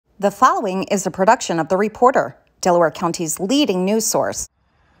The following is a production of The Reporter, Delaware County's leading news source.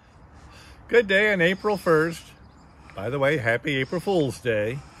 Good day on April 1st. By the way, happy April Fool's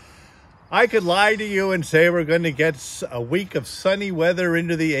Day. I could lie to you and say we're going to get a week of sunny weather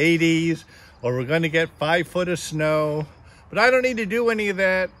into the 80s, or we're going to get 5 foot of snow. But I don't need to do any of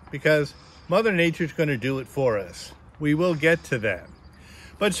that because Mother Nature's going to do it for us. We will get to that.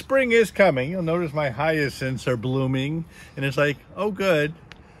 But spring is coming. You'll notice my hyacinths are blooming, and it's like, oh good.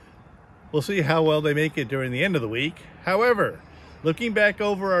 We'll see how well they make it during the end of the week. However, looking back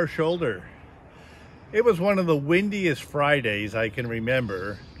over our shoulder, it was one of the windiest Fridays I can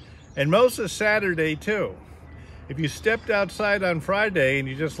remember, and most of Saturday too. If you stepped outside on Friday and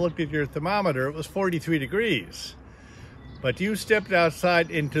you just looked at your thermometer, it was 43 degrees. But you stepped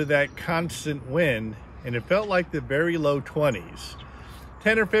outside into that constant wind and it felt like the very low 20s.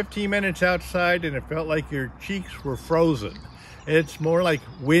 10 or 15 minutes outside and it felt like your cheeks were frozen. It's more like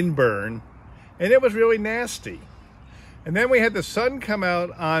windburn, and it was really nasty. And then we had the sun come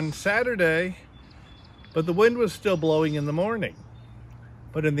out on Saturday, but the wind was still blowing in the morning.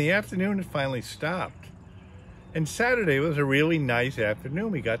 But in the afternoon, it finally stopped. And Saturday was a really nice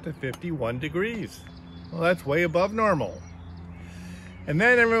afternoon. We got to 51 degrees. Well, that's way above normal. And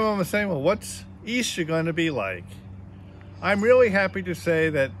then everyone was saying, well, what's Easter going to be like? I'm really happy to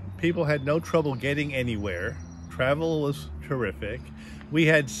say that people had no trouble getting anywhere. Travel was terrific. We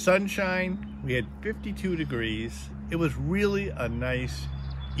had sunshine. We had 52 degrees. It was really a nice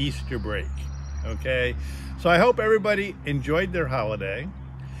Easter break. Okay, so I hope everybody enjoyed their holiday.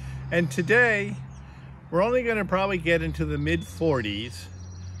 And today, we're only going to probably get into the mid-40s,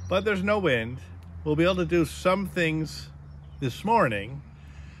 but there's no wind. We'll be able to do some things this morning.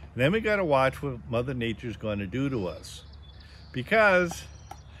 And then we got to watch what Mother Nature's going to do to us, because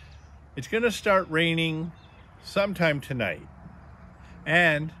it's going to start raining sometime tonight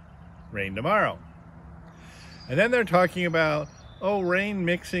and rain tomorrow. And then they're talking about, oh, rain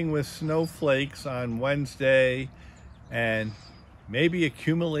mixing with snowflakes on Wednesday and maybe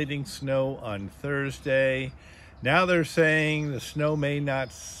accumulating snow on Thursday. Now they're saying the snow may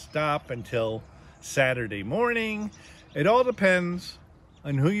not stop until Saturday morning. It all depends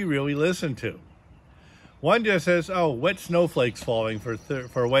on who you really listen to. One just says, oh, wet snowflakes falling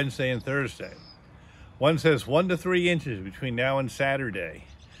for Wednesday and Thursday. One says 1 to 3 inches between now and Saturday.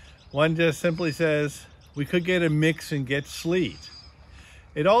 One just simply says we could get a mix and get sleet.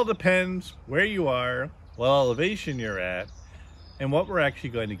 It all depends where you are, what elevation you're at, and what we're actually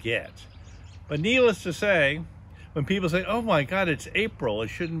going to get. But needless to say, when people say, oh my God, it's April, it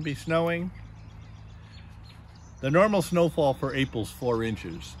shouldn't be snowing, the normal snowfall for April is 4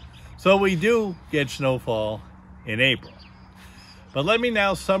 inches. So we do get snowfall in April. But let me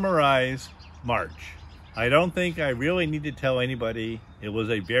now summarize March. I don't think I really need to tell anybody it was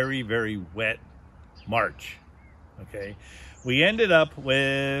a very, very wet March. Okay, we ended up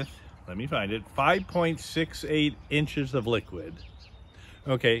with, let me find it, 5.68 inches of liquid.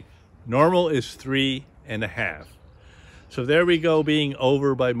 Okay, normal is 3.5. So there we go, being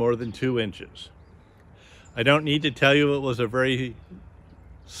over by more than 2 inches. I don't need to tell you it was a very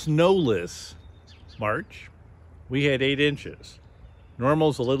snowless March. We had 8 inches.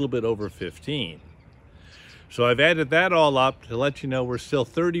 Normal's a little bit over 15. So I've added that all up to let you know we're still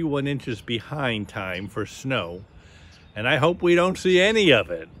 31 inches behind time for snow. And I hope we don't see any of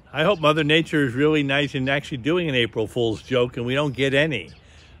it. I hope Mother Nature is really nice and actually doing an April Fool's joke and we don't get any.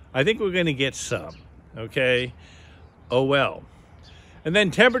 I think we're going to get some, okay? Oh well. And then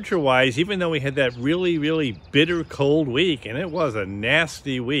temperature-wise, even though we had that really, really bitter cold week, and it was a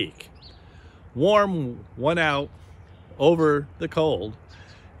nasty week, warm won out over the cold,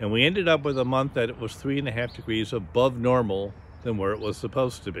 and we ended up with a month that it was 3.5 degrees above normal than where it was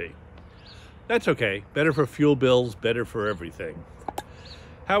supposed to be. That's okay. Better for fuel bills, better for everything.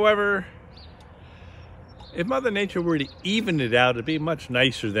 However, if Mother Nature were to even it out, it'd be much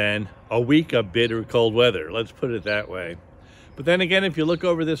nicer than a week of bitter cold weather. Let's put it that way. But then again, if you look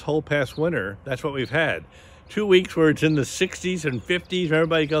over this whole past winter, that's what we've had. 2 weeks where it's in the 60s and 50s, and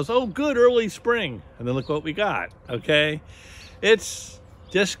everybody goes, oh, good, early spring. And then look what we got, okay? It's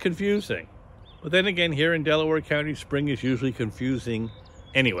just confusing. But then again, here in Delaware County, spring is usually confusing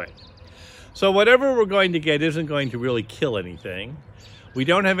anyway. So whatever we're going to get isn't going to really kill anything. We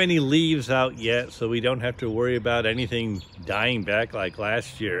don't have any leaves out yet, so we don't have to worry about anything dying back like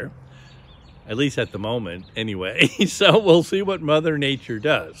last year. At least at the moment, anyway. So we'll see what Mother Nature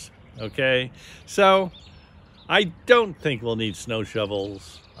does, okay? So I don't think we'll need snow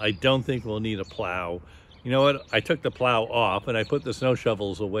shovels. I don't think we'll need a plow. You know what? I took the plow off and I put the snow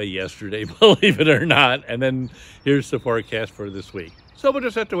shovels away yesterday, believe it or not. And then here's the forecast for this week. So we'll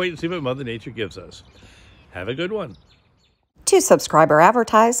just have to wait and see what Mother Nature gives us. Have a good one. To subscribe or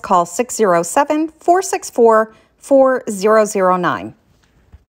advertise, call 607-464-4009.